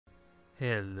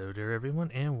Hello there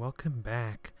everyone and welcome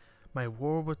back. My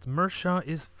war with Mrrshan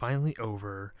is finally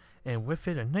over, and with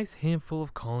it a nice handful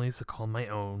of colonies to call my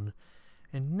own.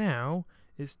 And now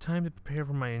it's time to prepare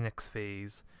for my next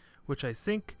phase, which I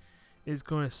think is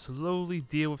going to slowly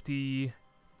deal with the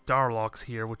Darloks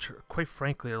here, which are, quite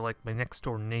frankly are like my next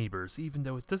door neighbors, even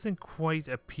though it doesn't quite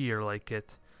appear like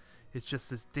it. It's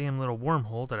just this damn little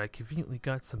wormhole that I conveniently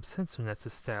got some sensor nets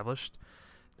established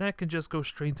that can just go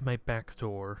straight into my back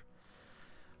door.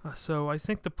 So I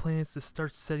think the plan is to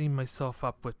start setting myself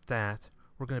up with that.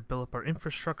 We're going to build up our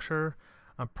infrastructure.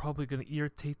 I'm probably going to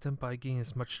irritate them by getting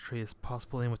as much trade as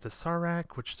possible in with the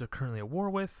Sarak, which they're currently at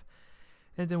war with,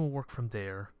 and then we'll work from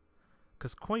there.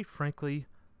 Because quite frankly,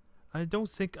 I don't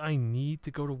think I need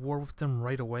to go to war with them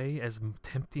right away, as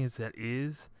tempting as that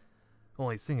is. The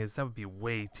only thing is that would be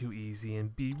way too easy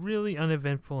and be really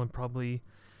uneventful and probably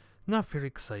not very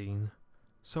exciting.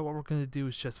 So what we're going to do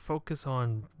is just focus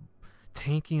on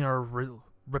tanking our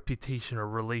reputation or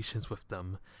relations with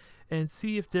them and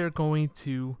see if they're going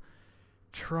to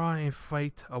try and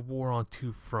fight a war on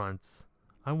two fronts.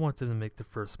 I want them to make the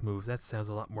first move. That sounds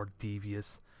a lot more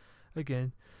devious.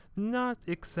 Again, not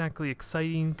exactly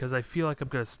exciting because I feel like I'm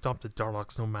going to stomp the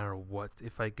Darloks no matter what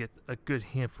if I get a good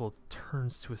handful of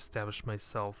turns to establish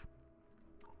myself.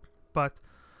 But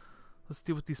let's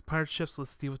deal with these pirate ships.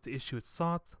 Let's deal with the issue it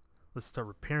sought. Let's start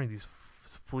repairing these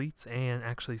fleets and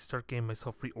actually start getting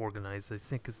myself reorganized, I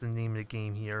think is the name of the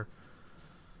game here.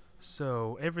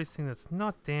 So everything that's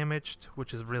not damaged,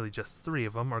 which is really just 3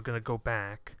 of them, are going to go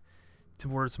back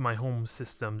towards my home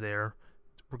system there.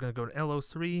 We're going to go to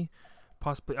LO3,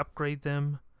 possibly upgrade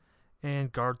them,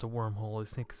 and guard the wormhole, I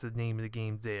think is the name of the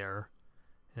game there.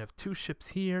 And I have 2 ships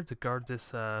here to guard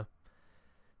this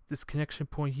this connection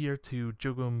point here to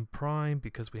Jogum Prime,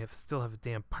 because we still have a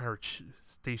damn pirate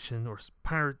station or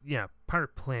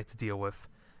pirate plant to deal with,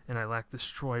 and I lack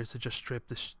destroyers to just strip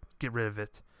this get rid of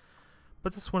it.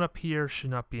 But this one up here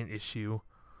should not be an issue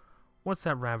once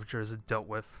that Ravager is dealt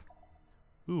with.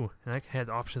 Ooh, and I had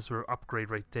options for upgrade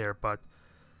right there, but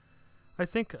I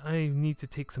think I need to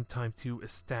take some time to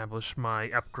establish my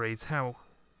upgrades how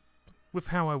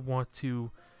I want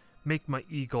to make my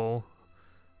Eagle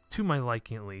to my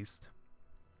liking at least.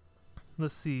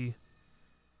 Let's see.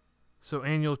 So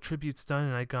annual tribute's done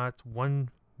and I got 1.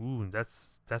 Ooh,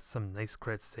 that's some nice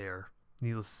credits there.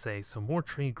 Needless to say, so more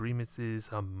trade agreements is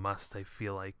a must, I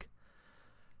feel like.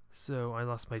 So I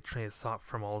lost my train of thought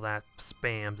from all that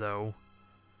spam though.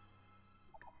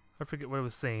 I forget what I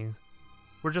was saying.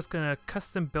 We're just gonna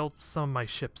custom build some of my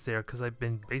ships there because I've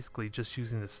been basically just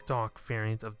using the stock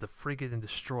variant of the frigate and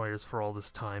destroyers for all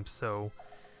this time, so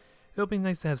it'll be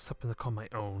nice to have something to call my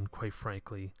own, quite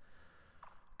frankly.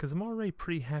 Because I'm already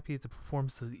pretty happy with the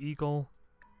performance of the Eagle.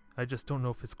 I just don't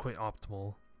know if it's quite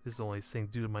optimal, is the only thing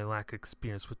due to my lack of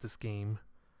experience with this game.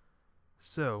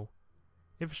 So,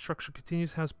 infrastructure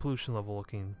continues. How's pollution level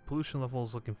looking? Pollution level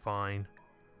is looking fine.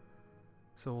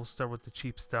 So we'll start with the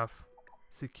cheap stuff.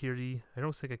 Security. I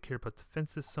don't think I care about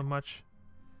defenses so much.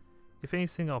 If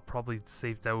anything, I'll probably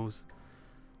save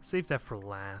that for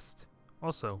last.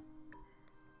 Also,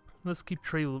 let's keep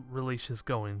trade relations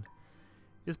going.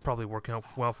 It's probably working out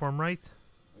well for him, right?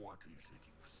 What is it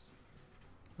you see?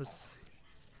 Let's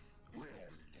see. We're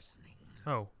listening.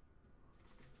 Oh.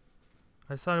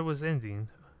 I thought it was ending.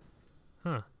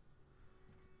 Huh.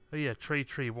 Oh yeah, trade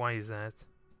tree, why is that?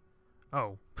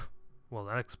 Oh. Well,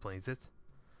 that explains it.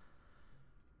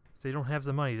 They don't have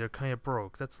the money, they're kind of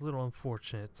broke. That's a little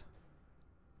unfortunate.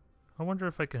 I wonder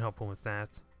if I can help them with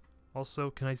that. Also,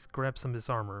 can I grab some of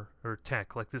this armor, or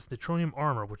tech, like this Neutronium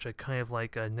armor, which I kind of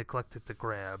like neglected to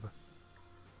grab.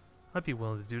 I'd be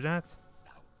willing to do that.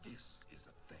 Now this is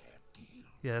a fair deal.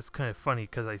 Yeah, that's kind of funny,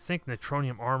 because I think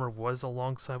Neutronium armor was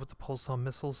alongside with the pulsar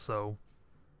missiles, so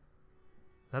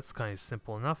that's kind of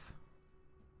simple enough.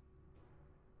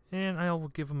 And I will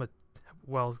give them a...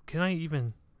 Well, can I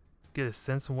even get a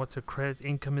sense of what their credit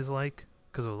income is like?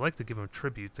 Because I would like to give them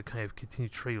tribute to kind of continue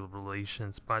trade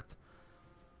relations, but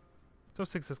don't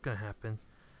think that's going to happen.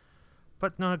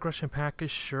 But non-aggression pack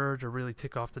is sure to really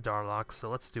tick off the Darloks, so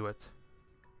let's do it.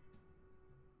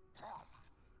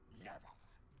 Never.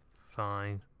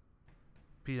 Fine.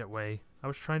 Be that way. I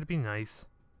was trying to be nice.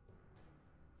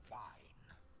 Fine.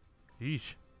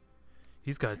 Yeesh.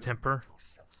 He's got a temper.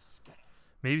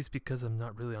 Maybe it's because I'm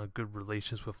not really on good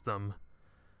relations with them.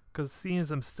 Because seeing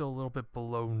as I'm still a little bit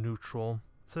below neutral,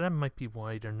 so that might be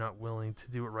why they're not willing to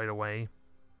do it right away.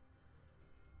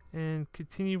 And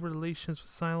continue relations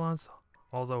with Cylons,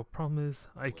 although problem is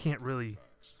I can't really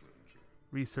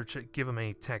research it, give them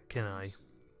any tech, can I?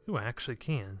 Ooh, I actually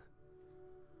can.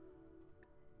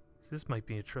 This might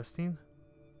be interesting.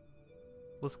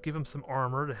 let's give them some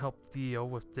armor to help deal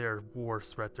with their war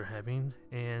threat they're having.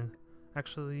 And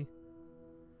actually,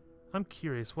 I'm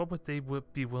curious, what would they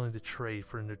be willing to trade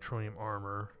for neutronium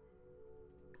armor?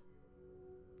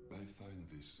 I find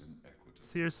this an equitable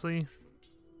Seriously? arrangement.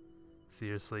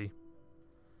 Seriously.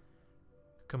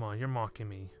 Come on, you're mocking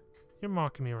me. You're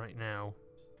mocking me right now.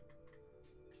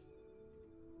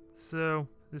 So,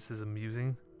 this is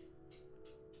amusing.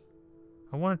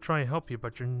 I want to try and help you,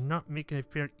 but you're not making it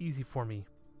very easy for me.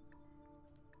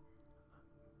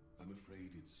 I'm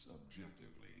afraid it's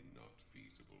objectively not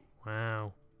feasible.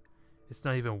 Wow. It's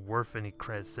not even worth any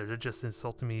credits there. They're just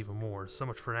insulting me even more. So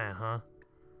much for that, huh?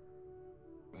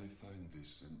 I find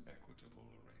this an equitable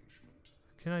arrangement.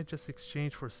 Can I just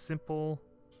exchange for simple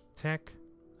tech?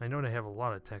 I know they have a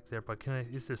lot of tech there, but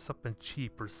is there something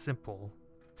cheap or simple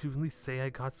to at least say I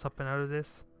got something out of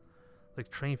this?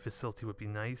 Like train facility would be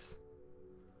nice.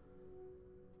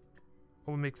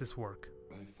 What would make this work?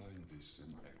 I find this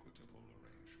an equitable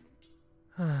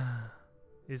arrangement.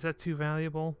 Is that too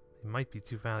valuable? It might be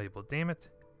too valuable. Damn it.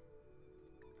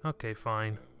 Okay,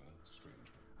 fine. Farewell,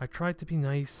 stranger. I tried to be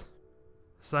nice.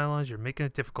 Cylons, you're making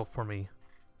it difficult for me.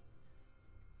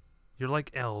 You're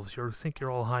like elves. You think you're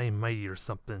all high and mighty or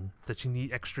something. That you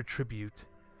need extra tribute.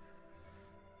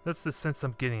 That's the sense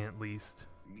I'm getting, at least.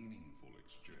 Meaningful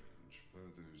exchange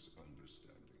furthers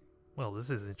understanding. Well, this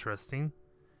is interesting.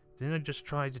 Didn't I just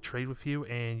try to trade with you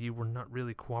and you were not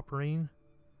really cooperating?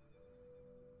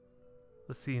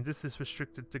 Let's see, and this is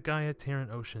restricted to Gaia,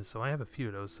 Terran, Ocean, so I have a few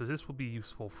of those, so this will be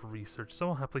useful for research, so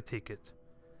I'll happily take it.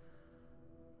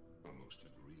 Almost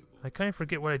agreeable. I kind of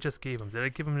forget what I just gave him. Did I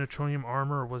give him neutronium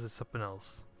armor or was it something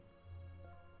else?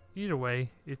 Either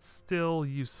way, it's still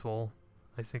useful,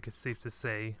 I think it's safe to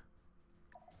say.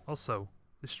 Also,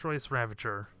 destroy this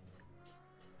Ravager.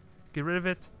 Get rid of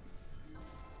it.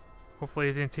 Hopefully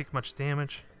it didn't take much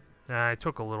damage. I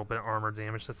took a little bit of armor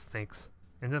damage, that stinks.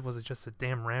 And then was it just a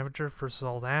damn Ravager versus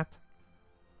all that?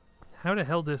 How the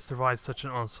hell did it survive such an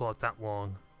onslaught that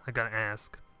long? I gotta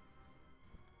ask.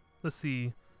 Let's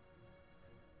see.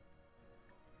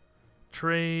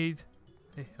 Trade.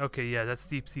 Okay, yeah, that's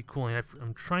deep sea cooling.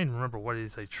 I'm trying to remember what it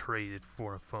is I traded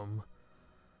for from.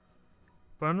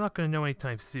 But I'm not gonna know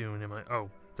anytime soon, am I? Oh,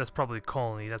 that's probably a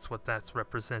colony. That's what that's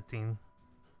representing.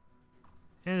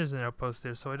 And there's an outpost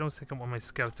there, so I don't think I want my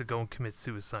scout to go and commit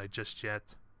suicide just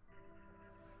yet.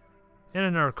 And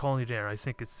another colony there, I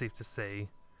think it's safe to say.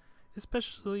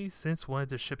 Especially since one of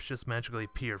the ships just magically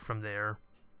appeared from there.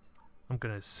 I'm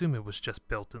gonna assume it was just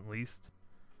built at least.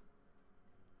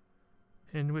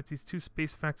 And with these two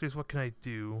space factories, what can I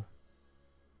do?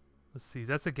 Let's see,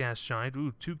 that's a gas giant.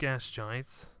 Ooh, 2 gas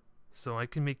giants. So I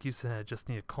can make use of that, I just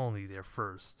need a colony there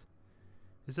first.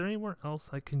 Is there anywhere else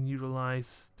I can utilize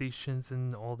stations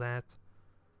and all that?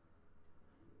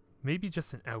 Maybe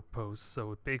just an outpost,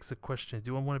 so it begs the question,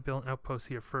 do I want to build an outpost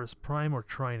here first, prime, or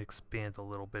try and expand a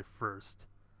little bit first?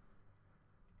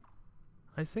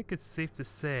 I think it's safe to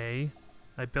say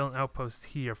I built an outpost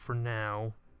here for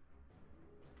now.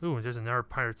 Ooh, and there's another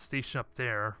pirate station up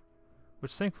there,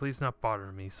 which thankfully is not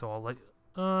bothering me, so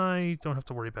I don't have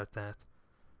to worry about that.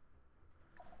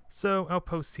 So,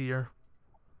 outpost here.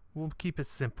 We'll keep it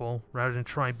simple, rather than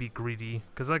try and be greedy,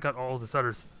 because I got all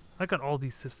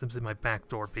these systems in my back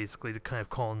door, basically, to kind of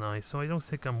colonize, so I don't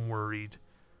think I'm worried.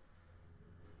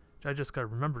 I just gotta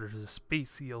remember there's a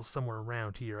space eel somewhere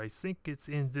around here. I think it's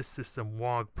in this system,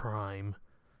 Wog Prime.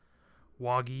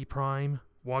 Woggy Prime?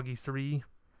 Woggy 3?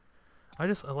 I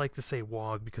like to say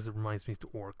Wog because it reminds me of the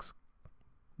orcs.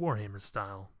 Warhammer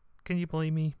style. Can you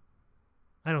blame me?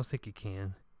 I don't think you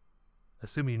can.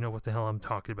 Assuming you know what the hell I'm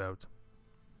talking about.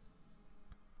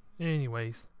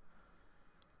 Anyways.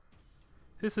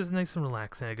 This is nice and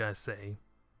relaxing, I gotta say.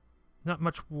 Not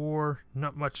much war,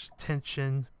 not much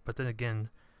tension, but then again,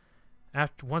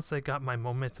 once I got my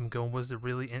momentum going, was there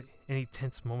really any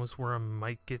tense moments where I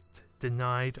might get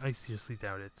denied? I seriously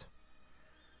doubt it.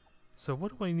 So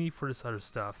what do I need for this other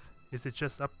stuff? Is it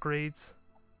just upgrades?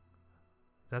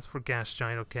 That's for gas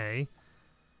giant, okay.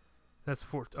 That's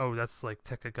for, oh, that's like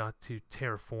tech I got to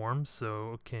terraform,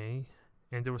 so okay.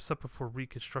 And there was something for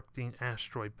reconstructing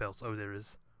asteroid belts. Oh, there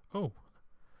is. Oh,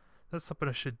 that's something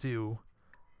I should do.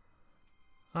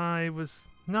 I was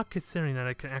not considering that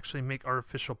I can actually make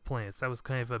artificial plants. That was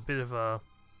kind of a bit of a...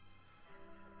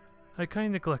 I kind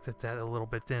of neglected that a little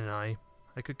bit, didn't I?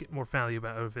 I could get more value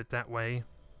out of it that way.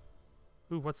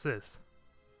 Ooh, what's this?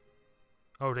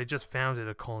 Oh, they just founded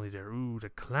a colony there. Ooh, the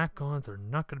Klakons are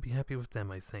not going to be happy with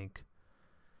them, I think.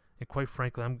 And quite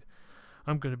frankly, I'm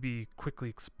going to be quickly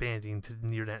expanding to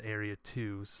near that area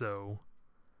too, so...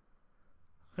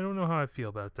 I don't know how I feel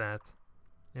about that.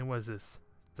 And what is this?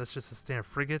 That's just a standard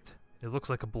frigate. It looks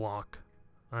like a block.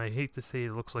 I hate to say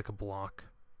it looks like a block.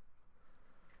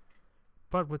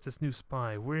 But with this new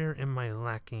spy, where am I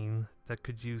lacking that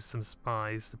could use some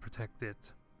spies to protect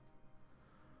it?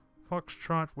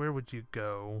 Foxtrot, where would you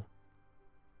go?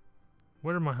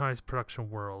 What are my highest production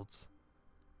worlds?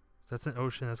 That's an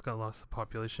ocean that's got lots of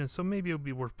population, so maybe it would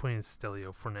be worth putting in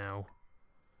Stelio for now.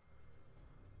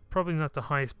 Probably not the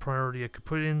highest priority I could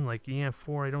put in, like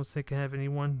EM4. I don't think I have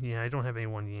anyone. Yeah, I don't have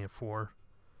anyone in EM4.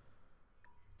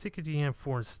 Take it to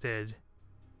EM4 instead.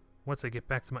 Once I get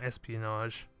back to my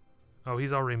espionage. Oh,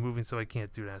 he's already moving, so I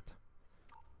can't do that.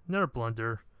 Another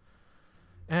blunder.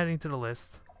 Adding to the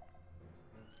list.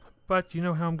 But you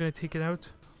know how I'm going to take it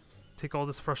out? Take all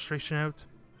this frustration out?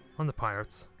 On the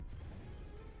pirates.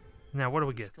 Now, what do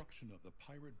we get? Destruction of the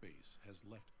pirate base has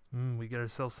left. We get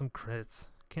ourselves some credits.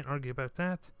 Can't argue about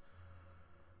that.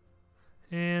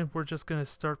 And we're just going to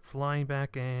start flying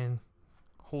back and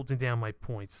holding down my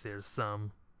points there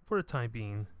some. For the time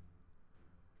being.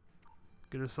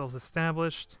 Get ourselves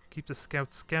established. Keep the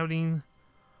scouts scouting.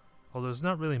 Although there's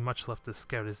not really much left to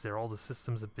scout, is there? All the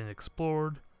systems have been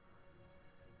explored.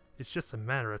 It's just a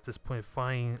matter at this point of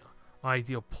finding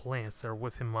ideal plants that are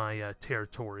within my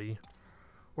territory.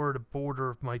 Or the border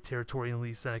of my territory at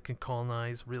least that I can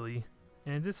colonize, really.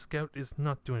 And this scout is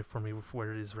not doing it for me with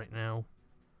where it is right now.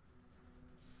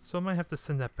 So I might have to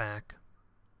send that back.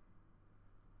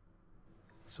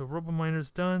 So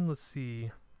RoboMiner's done. Let's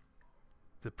see.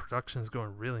 The production is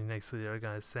going really nicely there, I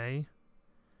gotta say.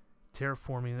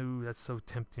 Terraforming, ooh, that's so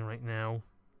tempting right now.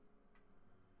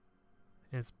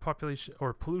 And its population,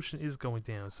 or pollution is going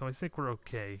down, so I think we're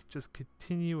okay. Just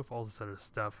continue with all this other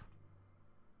stuff.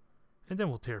 And then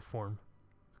we'll terraform.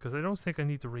 Because I don't think I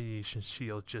need the radiation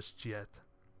shield just yet.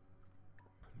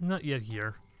 Not yet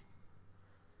here.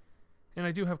 And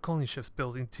I do have colony ships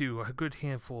building too, a good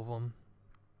handful of them.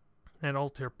 At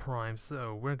Altair Prime,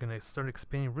 so we're going to start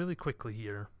expanding really quickly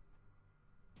here.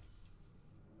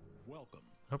 Welcome.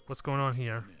 Oh, what's going on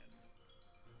here?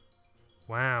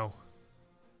 Wow.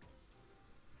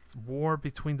 It's war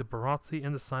between the Barathi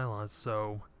and the Cylons,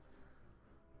 so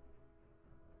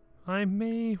I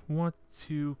may want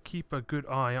to keep a good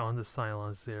eye on the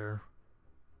Cylons there.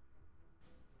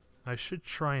 I should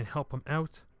try and help them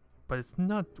out, but it's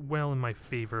not well in my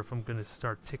favor if I'm going to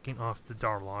start ticking off the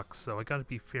Darloks, so I gotta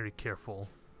be very careful.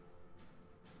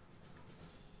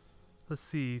 Let's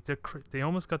see, they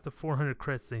almost got the 400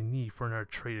 credits they need for another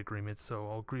trade agreement, so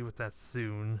I'll agree with that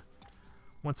soon,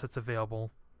 once it's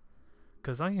available.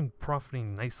 Because I am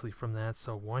profiting nicely from that,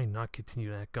 so why not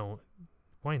continue that going?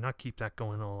 Why not keep that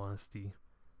going in all honesty?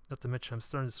 Not to mention I'm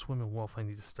starting to swim in wealth I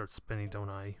need to start spending, don't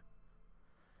I?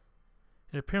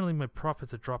 And apparently my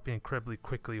profits are dropping incredibly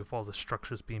quickly with all the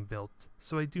structures being built,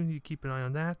 so I do need to keep an eye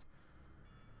on that.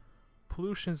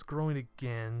 Pollution's growing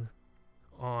again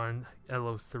on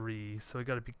LO3, so I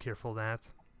gotta be careful of that.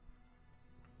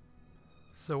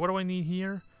 So what do I need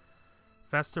here?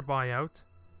 Faster buyout,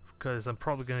 because I'm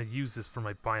probably going to use this for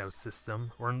my buyout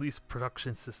system, or at least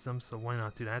production system, so why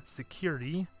not do that?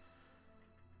 Security.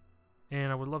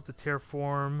 And I would love to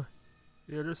terraform.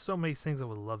 Yeah, there's so many things I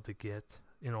would love to get,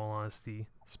 in all honesty.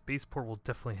 Spaceport will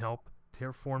definitely help.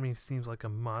 Terraforming seems like a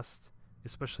must,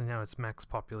 especially now it's max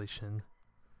population.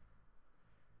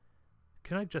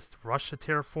 Can I just rush a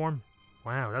terraform?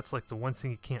 Wow, that's like the one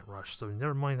thing you can't rush, so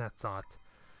never mind that thought.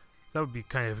 That would be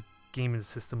kind of gaming the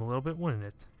system a little bit, wouldn't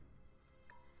it?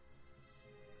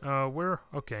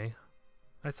 Okay.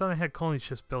 I thought I had colony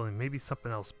ships building, maybe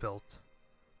something else built.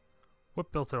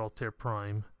 What built at Altair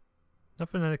Prime?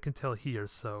 Nothing that I can tell here,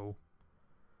 so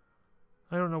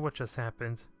I don't know what just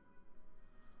happened.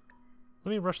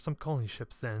 Let me rush some colony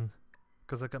ships then,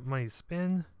 because I got money to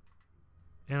spend.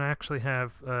 And I actually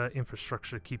have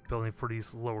infrastructure to keep building for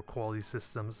these lower quality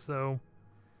systems, so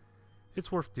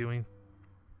it's worth doing.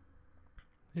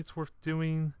 It's worth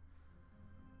doing.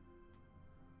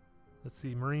 Let's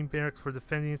see, Marine Barracks for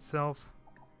defending itself.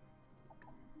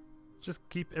 Just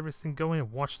keep everything going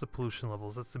and watch the pollution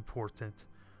levels, that's important.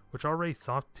 Which already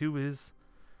Soft 2 is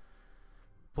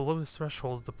below the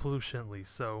threshold of the pollution at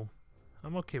least, so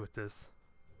I'm okay with this.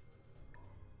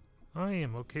 I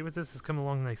am okay with this, it's coming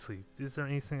along nicely. Is there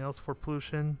anything else for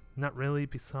pollution? Not really,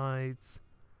 besides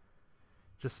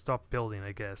just stop building,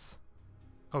 I guess.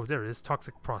 Oh, there it is,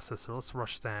 toxic processor, let's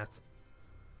rush that.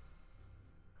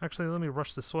 Actually, let me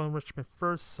rush the soil enrichment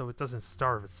first so it doesn't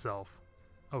starve itself.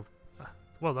 Oh,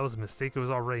 well, that was a mistake, it was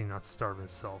already not starving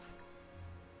itself.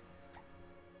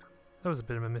 That was a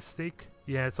bit of a mistake.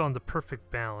 Yeah, it's on the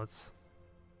perfect balance.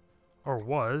 Or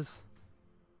was.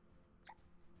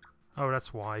 Oh,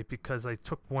 that's why. Because I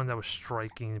took one that was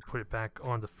striking and put it back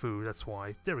on the food. That's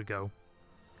why. There we go.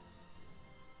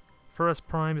 For us,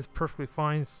 Prime is perfectly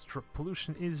fine.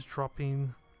 Pollution is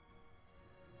dropping.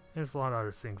 There's a lot of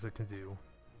other things I can do.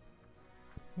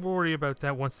 We'll worry about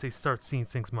that once they start seeing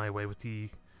things my way with the,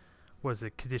 what is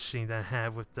it, conditioning that I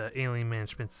have with the Alien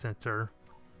Management Center.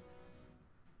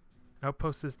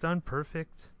 Outpost is done.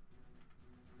 Perfect.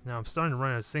 Now I'm starting to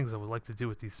run out of things I would like to do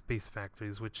with these space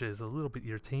factories, which is a little bit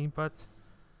irritating, but...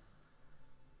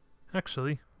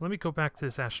 Actually, let me go back to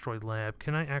this asteroid lab.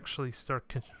 Can I actually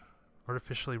start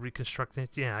artificially reconstructing it?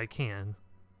 Yeah, I can.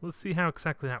 Let's see how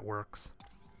exactly that works.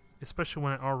 Especially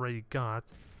when I already got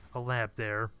a lab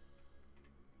there.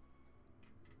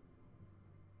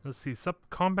 Let's see, some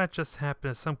combat just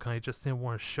happened of some kind, it just didn't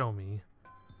want to show me.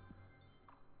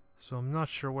 So I'm not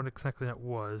sure what exactly that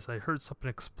was. I heard something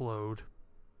explode.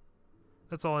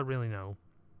 That's all I really know.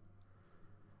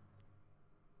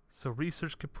 So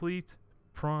research complete.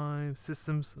 Prime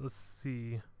systems. Let's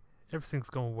see. Everything's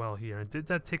going well here. And did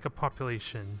that take a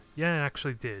population? Yeah, it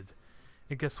actually did.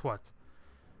 And guess what?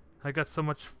 I got so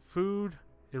much food.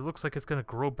 It looks like it's going to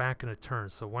grow back in a turn.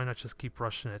 So why not just keep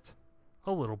rushing it?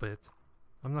 A little bit.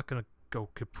 I'm not going to go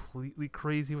completely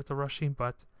crazy with the rushing,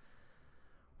 but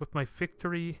with my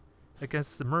victory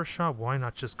against the Mrrshan, why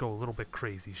not just go a little bit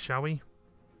crazy, shall we?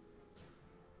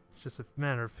 It's just a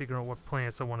matter of figuring out what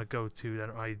planets I want to go to that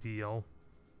are ideal.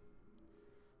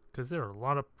 Because there are a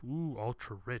lot of,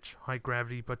 ultra rich, high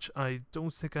gravity, but I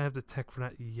don't think I have the tech for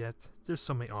that yet. There's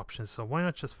so many options, so why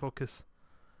not just focus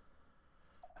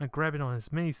on grabbing on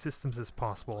as many systems as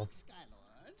possible.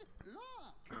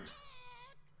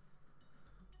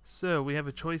 So we have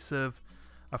a choice of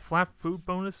a flat food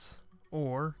bonus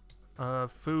or a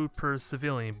food per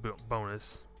civilian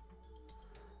bonus.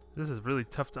 This is really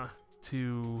tough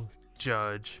to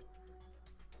judge.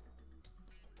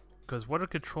 Because water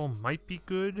control might be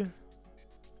good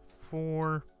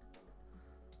for...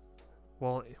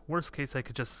 Well, worst case I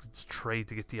could just trade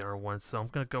to get the other one. So I'm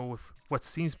going to go with what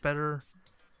seems better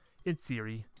in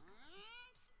theory.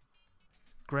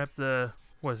 Grab the...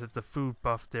 What is it? The food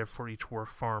buff there for each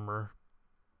farmer.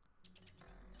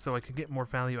 So I can get more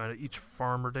value out of each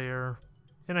farmer there.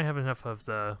 And I have enough of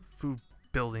the food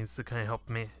buildings to kind of help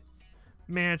me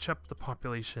manage up the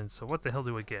population. So what the hell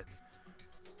do I get?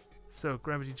 So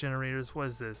gravity generators, what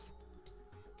is this?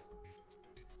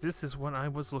 This is what I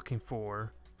was looking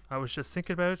for. I was just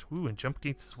thinking about, and jump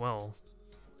gates as well.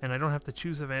 And I don't have to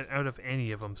choose out of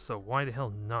any of them, so why the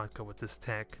hell not go with this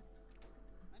tech?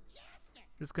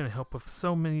 It's going to help with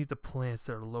so many of the plants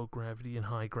that are low gravity and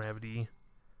high gravity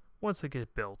once I get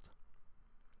it built.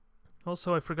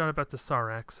 Also, I forgot about the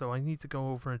Saraks, so I need to go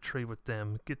over and trade with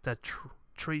them. Get that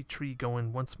trade tree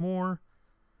going once more.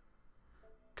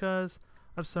 Because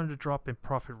I'm starting to drop in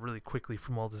profit really quickly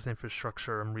from all this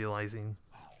infrastructure, I'm realizing.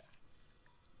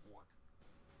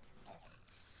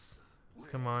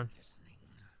 Come on.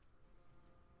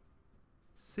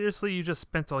 Seriously, you just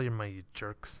spent all your money, you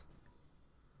jerks.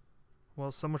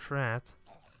 Well, so much for that.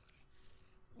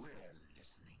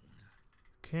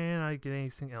 Can I get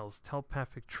anything else?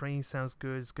 Telepathic train sounds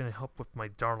good. It's going to help with my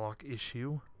Darlok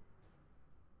issue.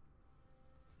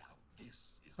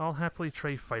 I'll happily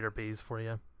trade fighter bays for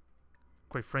you.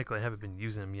 Quite frankly, I haven't been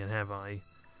using them yet, have I?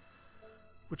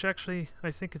 Which actually,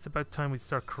 I think it's about time we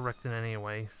start correcting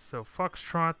anyway. So,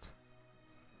 Foxtrot,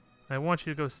 I want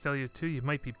you to go Stelio 2. You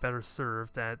might be better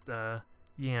served at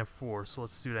Yam 4, so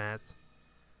let's do that.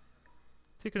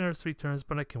 Take another 3 turns,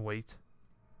 but I can wait.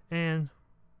 And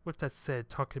with that said,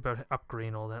 talking about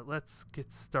upgrading all that, let's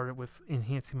get started with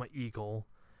enhancing my Eagle.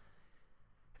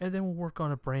 And then we'll work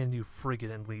on a brand new frigate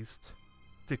at least,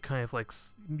 to kind of like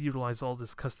utilize all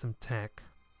this custom tech.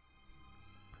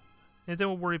 And then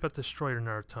we'll worry about destroyer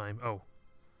another time. Oh.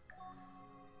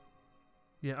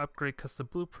 Yeah, upgrade custom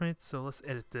blueprint, so let's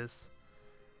edit this.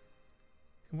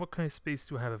 And what kind of space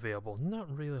do I have available?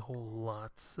 Not really a whole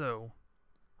lot, so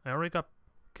I already got...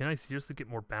 Can I seriously get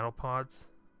more battle pods?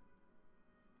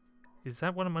 Is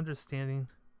that what I'm understanding?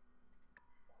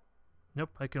 Nope,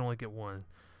 I can only get one.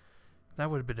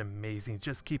 That would have been amazing.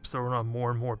 Just keep throwing on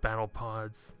more and more battle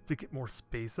pods to get more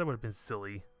space. That would have been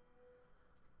silly.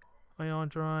 Ion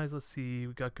drives, let's see.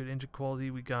 We got good engine quality.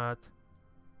 We got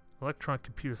electron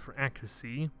computers for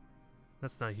accuracy.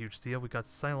 That's not a huge deal. We got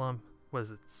Cylon, what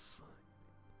is it?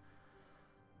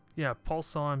 Yeah,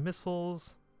 pulsar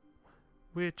missiles.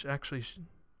 Which actually...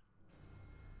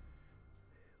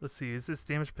 Let's see, is this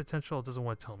damage potential? It doesn't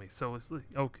want to tell me. So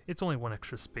it's only one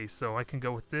extra space, so I can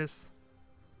go with this.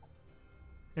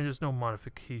 And there's no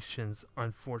modifications,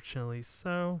 unfortunately,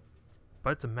 so...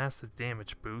 But it's a massive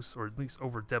damage boost, or at least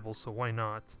over double, so why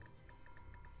not?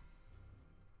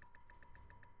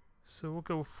 So we'll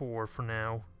go with 4 for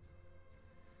now.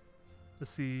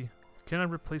 Let's see. Can I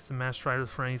replace the Mass Striders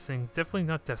for anything? Definitely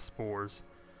not Death Spores.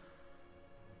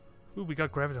 Ooh, we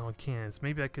got Graviton Cannons.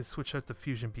 Maybe I could switch out the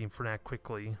Fusion Beam for that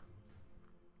quickly.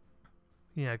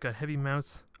 Yeah, I got Heavy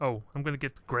Mounts. Oh, I'm gonna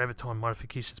get the Graviton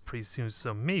modifications pretty soon,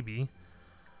 so maybe...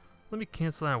 Let me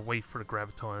cancel that and wait for the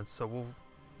Graviton, so we'll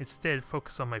instead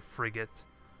focus on my Frigate.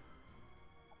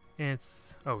 And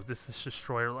it's... Oh, this is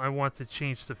Destroyer. I want to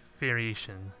change the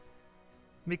variation.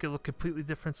 Make it look completely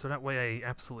different, so that way I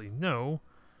absolutely know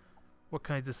what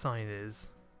kind of design it is.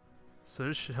 So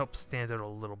this should help stand out a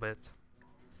little bit.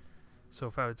 So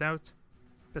without a doubt,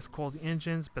 best quality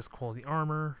engines, best quality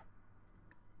armor.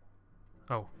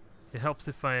 Oh, it helps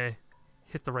if I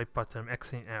hit the right button. I'm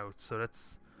exiting out, so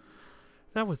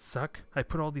that would suck. I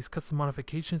put all these custom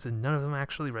modifications and none of them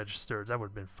actually registered. That would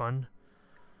have been fun.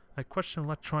 I question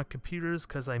electronic computers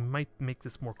because I might make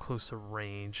this more closer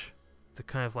range to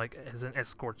kind of like as an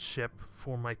escort ship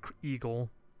for my Eagle.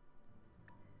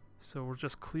 So we'll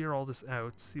just clear all this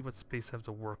out, see what space I have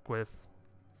to work with.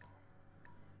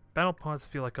 Battle pods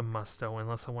feel like a must though,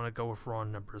 unless I want to go with raw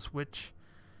numbers, which,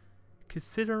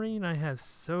 considering I have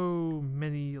so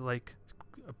many like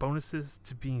bonuses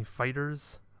to being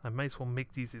fighters, I might as well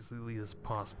make these as easily as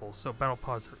possible. So battle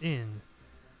pods are in.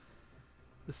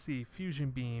 Let's see, Fusion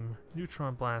Beam,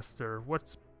 Neutron Blaster, well,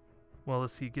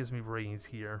 let's see, it gives me ratings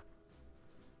here.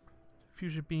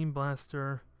 Fusion Beam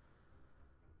Blaster.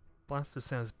 Blaster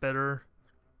sounds better.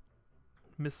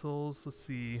 Missiles, let's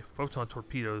see, Photon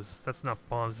Torpedoes, that's not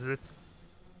bombs, is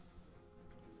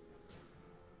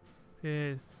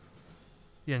it?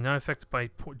 Yeah, not affected by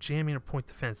jamming or point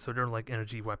defense, so they're like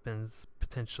energy weapons,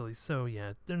 potentially, so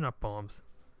yeah, they're not bombs.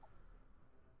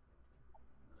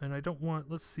 And I don't want,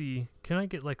 let's see, can I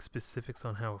get like specifics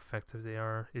on how effective they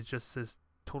are? It just says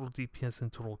total DPS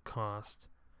and total cost.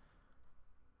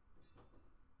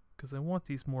 Because I want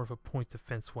these more of a point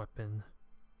defense weapon.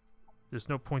 There's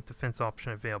no point defense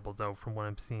option available though from what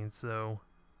I'm seeing, so...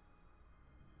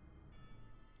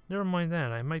 Never mind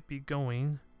that, I might be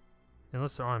going...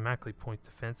 Unless they're automatically point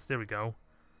defense, there we go.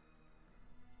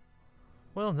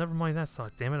 Well, never mind that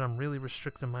thought, damn it, I'm really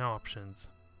restricting my options.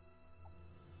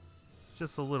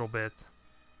 Just a little bit.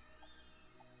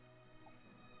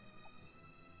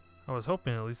 I was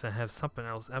hoping at least I have something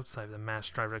else outside of the Mass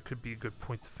Driver that could be a good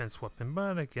point defense weapon,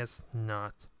 but I guess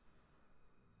not.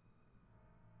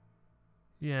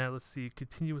 Yeah, let's see.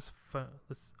 Continuous.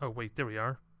 Oh wait, there we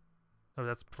are. Oh,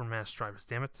 that's for Mass Drivers.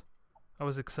 Damn it! I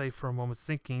was excited for a moment,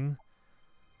 thinking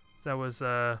that was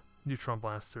neutron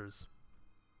blasters.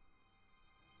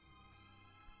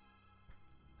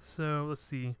 So let's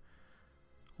see.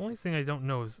 Only thing I don't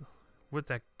know is would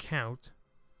that count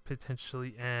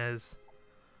potentially as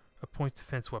a point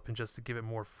defense weapon just to give it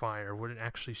more fire? Would it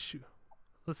actually shoot?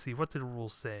 Let's see. What did the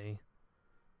rules say?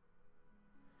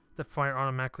 That fire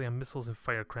automatically on missiles and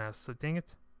firecrafts, so dang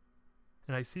it.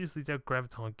 And I seriously doubt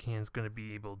Graviton Can's going to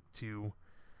be able to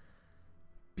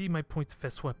be my point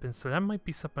defense weapon, so that might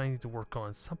be something I need to work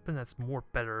on. Something that's more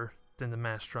better than the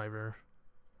Mass Driver.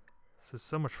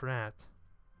 So much for that.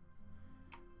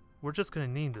 We're just going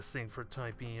to name this thing for the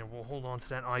time being, and we'll hold on to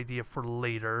that idea for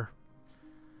later.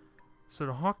 So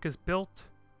the Hawk is built.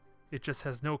 It just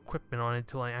has no equipment on it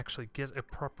until I actually get a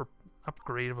proper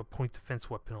upgrade of a point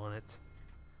defense weapon on it.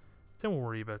 Then we'll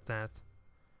worry about that.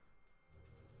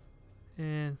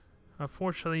 And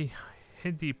unfortunately,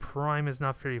 Hindi Prime is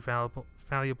not very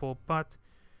valuable, but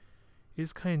it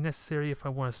is kind of necessary if I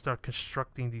want to start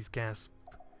constructing these gas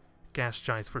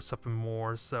giants for something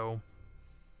more. So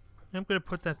I'm going to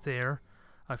put that there.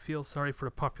 I feel sorry for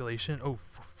the population. Oh,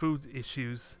 for food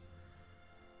issues.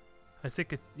 I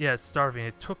think yeah, it's starving.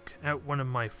 It took out one of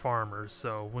my farmers,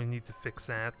 so we need to fix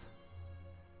that.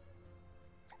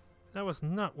 That was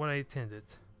not what I intended,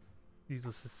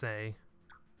 needless to say.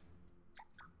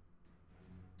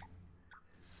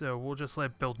 So we'll just let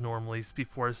it build normally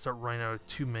before I start running out of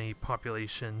too many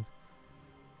population.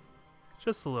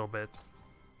 Just a little bit.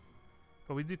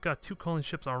 But we do got 2 colony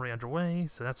ships already underway,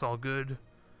 so that's all good.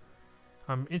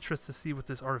 I'm interested to see what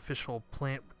this artificial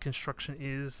plant construction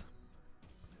is,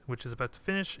 which is about to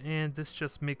finish, and this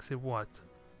just makes it what?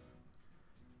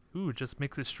 Ooh, it just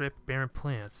makes it straight up barren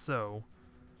plants, so...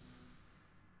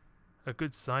 a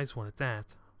good size one at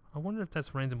that. I wonder if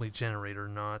that's randomly generated or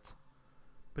not.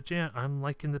 But yeah, I'm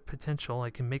liking the potential.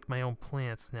 I can make my own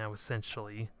plants now,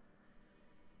 essentially.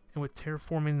 And with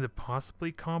terraforming the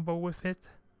possibly combo with it,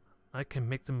 I can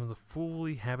make them the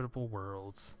fully habitable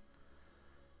worlds.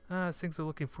 Things are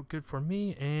looking good for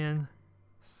me, and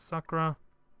Sakura,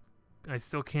 I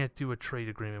still can't do a trade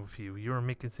agreement with you. You are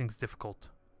making things difficult.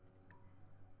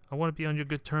 I want to be on your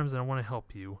good terms and I want to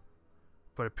help you.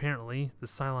 But apparently, the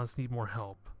Cylons need more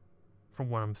help, from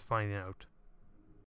what I'm finding out.